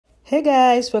Hey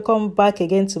guys, welcome back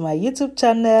again to my YouTube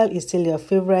channel. It's still your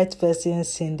favorite person,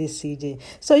 Cyndy Cjay.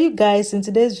 So you guys, in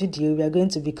today's video, we are going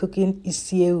to be cooking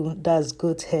Isi Ewu, that's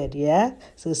goat head, yeah?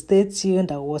 So stay tuned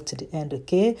and watch to the end,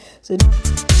 okay?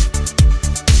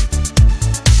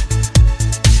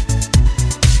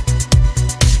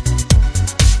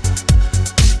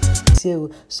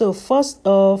 So first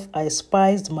off, I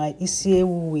spiced my Isi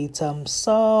Ewu with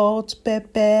salt,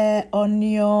 pepper,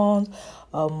 onions,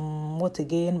 what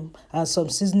again, and some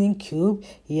seasoning cube.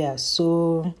 Yeah,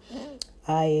 so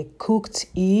I cooked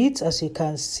it. As you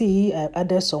can see, I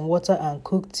added some water and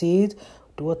cooked it.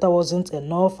 The water wasn't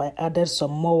enough. I added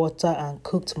some more water and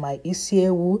cooked my Isi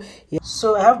Ewu. Yeah.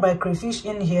 So I have my crayfish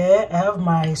in here. I have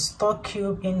my stock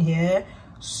cube in here.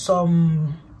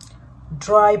 Some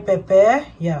dry pepper,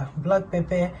 yeah, black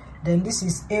pepper. Then this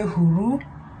is ehuru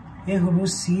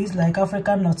seeds, like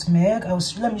African nutmeg.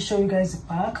 Let me show you guys the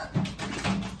pack.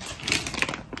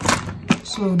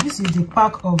 So this is the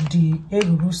pack of the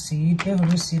ehuru seed,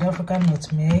 African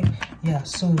nutmeg. Yeah,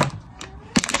 so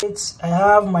I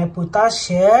have my potash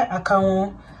here,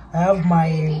 akawo. I have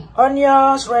my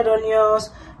onions, red onions.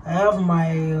 I have my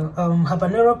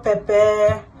habanero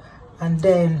pepper, and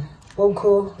then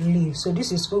ugu leaf. So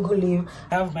this is ugu leaf.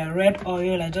 I have my red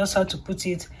oil. I just had to put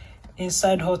it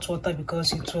inside hot water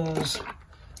because it was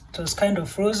kind of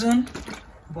frozen,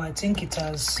 but I think it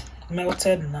has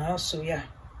melted now. So yeah,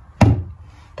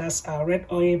 that's our red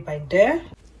oil by there.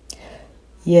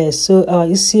 Yeah, so our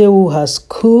Isi Ewu has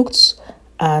cooked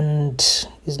and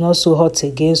it's not so hot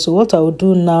again. So what I will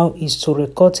do now is to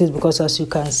recut it, because as you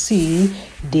can see,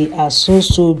 they are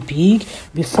so big.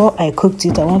 Before I cooked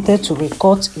it, I wanted to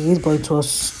recut it, but it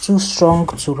was too strong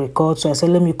to recut. So I said,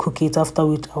 let me cook it, after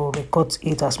which I will recut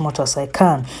it as much as I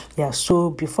can. Yeah, so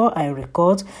before I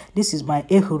recut, this is my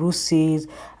ehuru seeds.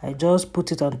 I just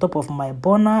put it on top of my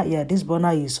burner. Yeah, this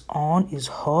burner is on, is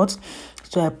hot.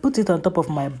 So I put it on top of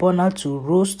my burner to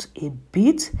roast a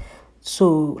bit.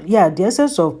 So yeah, the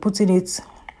essence of putting it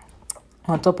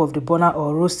on top of the burner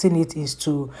or roasting it is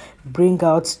to bring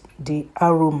out the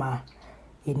aroma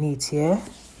in it. Yeah,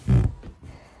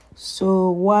 so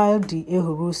while the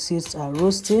ehuru seeds are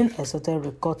roasting, I started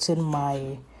recutting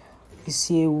my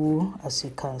Isi Ewu, as you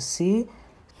can see.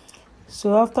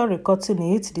 So after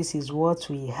recutting it, this is what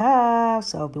we have.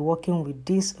 So I'll be working with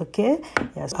this, okay?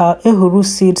 Yes, our ehuru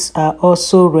seeds are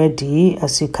also ready,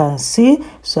 as you can see.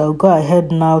 So I'll go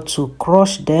ahead now to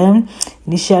crush them.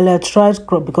 Initially I tried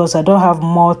because I don't have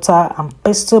mortar and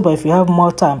pestle, but if you have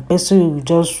mortar and pestle, you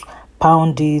just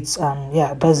pound it and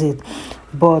yeah, that's it.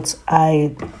 But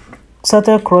I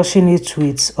started crushing it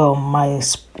with my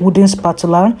wooden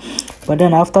spatula, but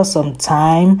then after some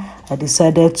time I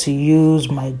decided to use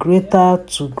my grater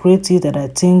to grate it, and I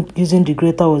think using the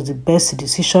grater was the best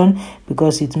decision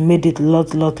because it made it a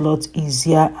lot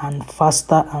easier and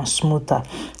faster and smoother.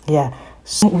 Yeah,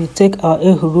 so we take our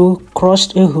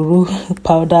crushed ehuru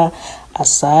powder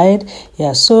aside.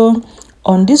 Yeah, so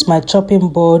on this my chopping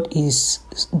board is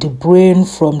the brain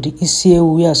from the Isi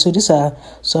Ewu. Yeah, so these are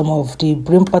some of the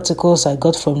brain particles I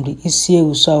got from the Isi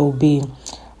Ewu. So I will be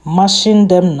mashing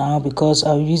them now because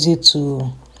I'll use it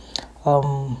to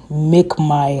make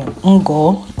my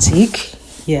ngo thick.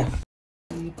 Yeah,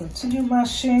 you continue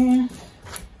mashing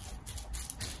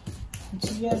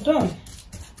until you are done.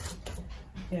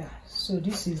 Yeah, so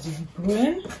this is the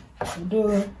brain,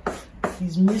 although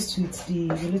it's mixed with the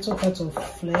little part of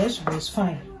flesh, but it's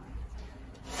fine.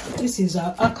 This is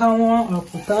our akawa or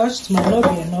potash. It might not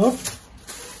be enough,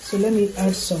 so let me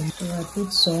add some. So I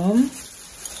put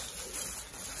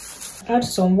add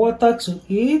some water to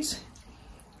it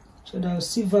so that I'll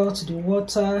sieve out the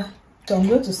water. So I'm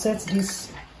going to set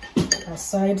this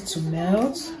aside to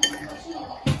melt.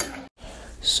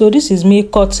 So this is me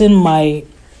cutting my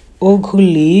ugu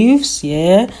leaves,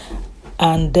 yeah,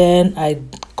 and then I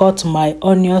cut my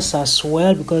onions as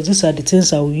well, because these are the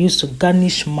things I will use to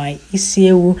garnish my Isi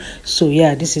Ewu. So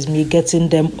yeah, this is me getting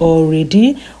them all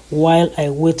ready while I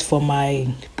wait for my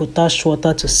potash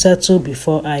water to settle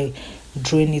before I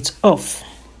drain it off.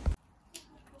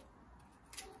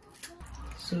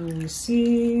 So we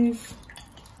still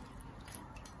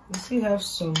have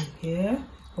some here,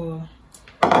 but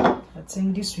I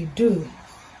think this will do.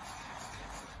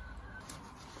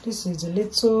 This is the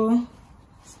little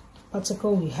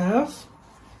particle we have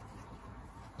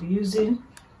using.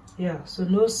 Yeah, so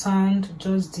no sand,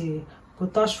 just the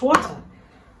potash water.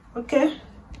 Okay,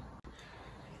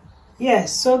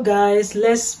 yes, so guys,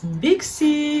 let's mix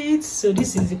it. So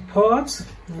this is the pot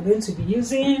I'm going to be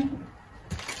using.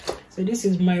 So this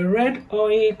is my red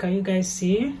oil, can you guys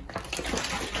see?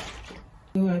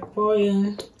 So I pour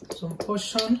in some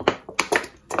portion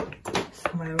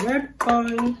my red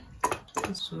oil.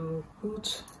 So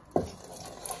put,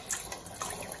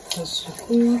 I'll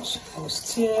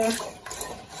stir.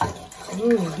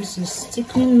 Oh, this is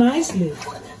thickening nicely.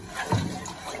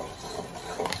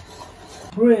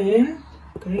 Brain.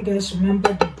 Can you guys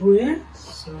remember the brain?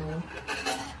 So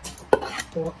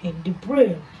pour in the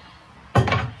brain.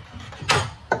 And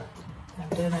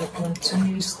then I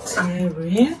continue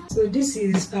stirring. So this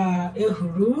is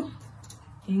ehuru.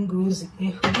 In goes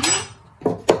ehuru.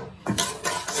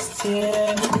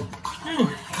 Stir.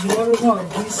 The aroma of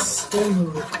this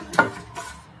ehuru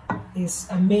is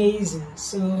amazing.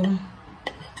 So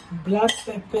black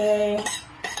pepper,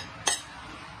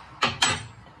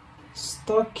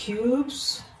 stock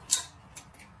cubes,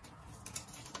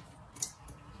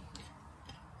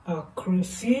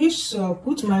 crayfish. So I'll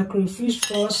put my crayfish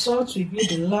first. Salt will be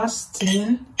the last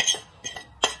thing.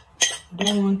 I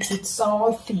don't want it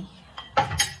salty.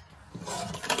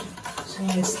 So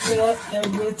I stir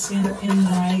everything in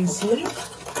nicely.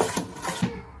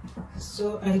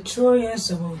 So I throw in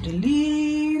some of the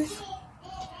leaf,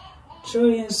 throw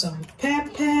in some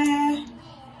pepper,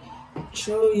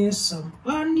 throw in some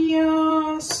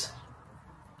onions,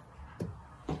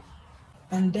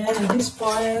 and then at this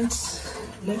point,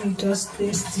 let me just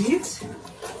taste it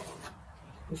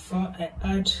before I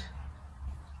add.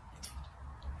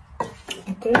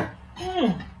 Okay.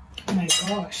 Oh my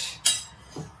gosh.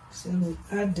 So we'll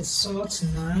add the salt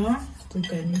now. I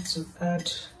think I need to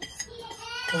add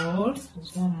all.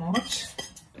 It's not much.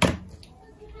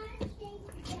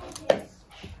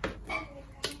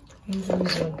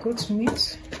 Use a goat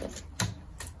meat,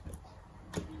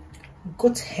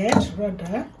 goat head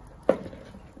rather.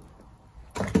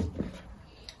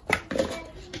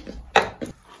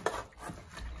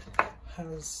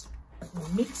 Has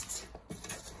mixed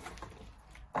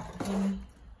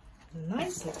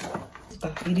nicely.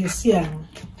 It is here.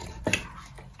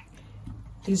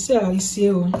 This Isi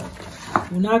Ewu.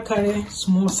 We now carry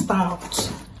small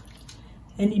stout,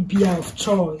 any beer of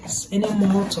choice, any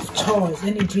malt of choice,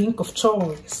 any drink of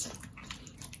choice,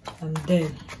 and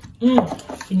then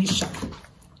finish up.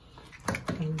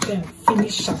 And then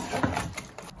finish up.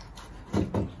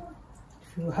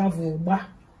 If you have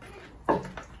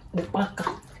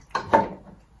opaka,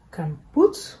 can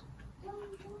put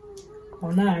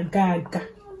on a gaga.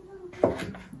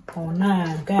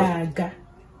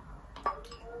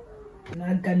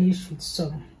 Now garnish with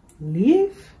some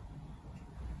leaf,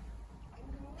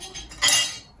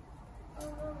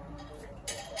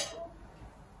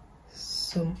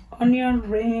 some onion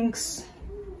rings.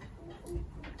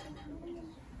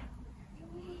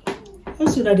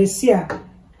 Also that is here,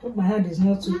 hope my hand is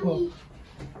not too hot.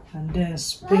 And then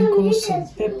sprinkle some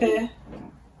pepper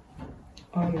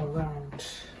all around.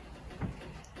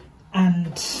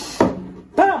 And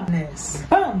bamness,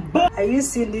 bam, bam. Are you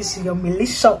seeing this? Your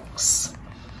malicious,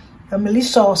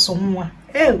 someone.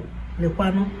 Oh,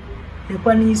 Lekwano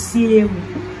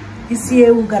Isi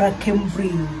Ewu gara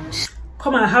Cambridge.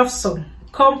 Come and have some.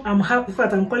 Come, I'm happy. In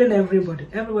fact, I'm calling everybody.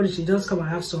 Everybody should just come and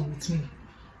have some with me.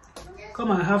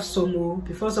 Come and have some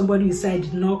before somebody will say I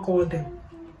did not call them.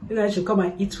 You guys should come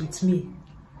and eat with me.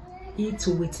 Eat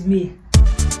with me.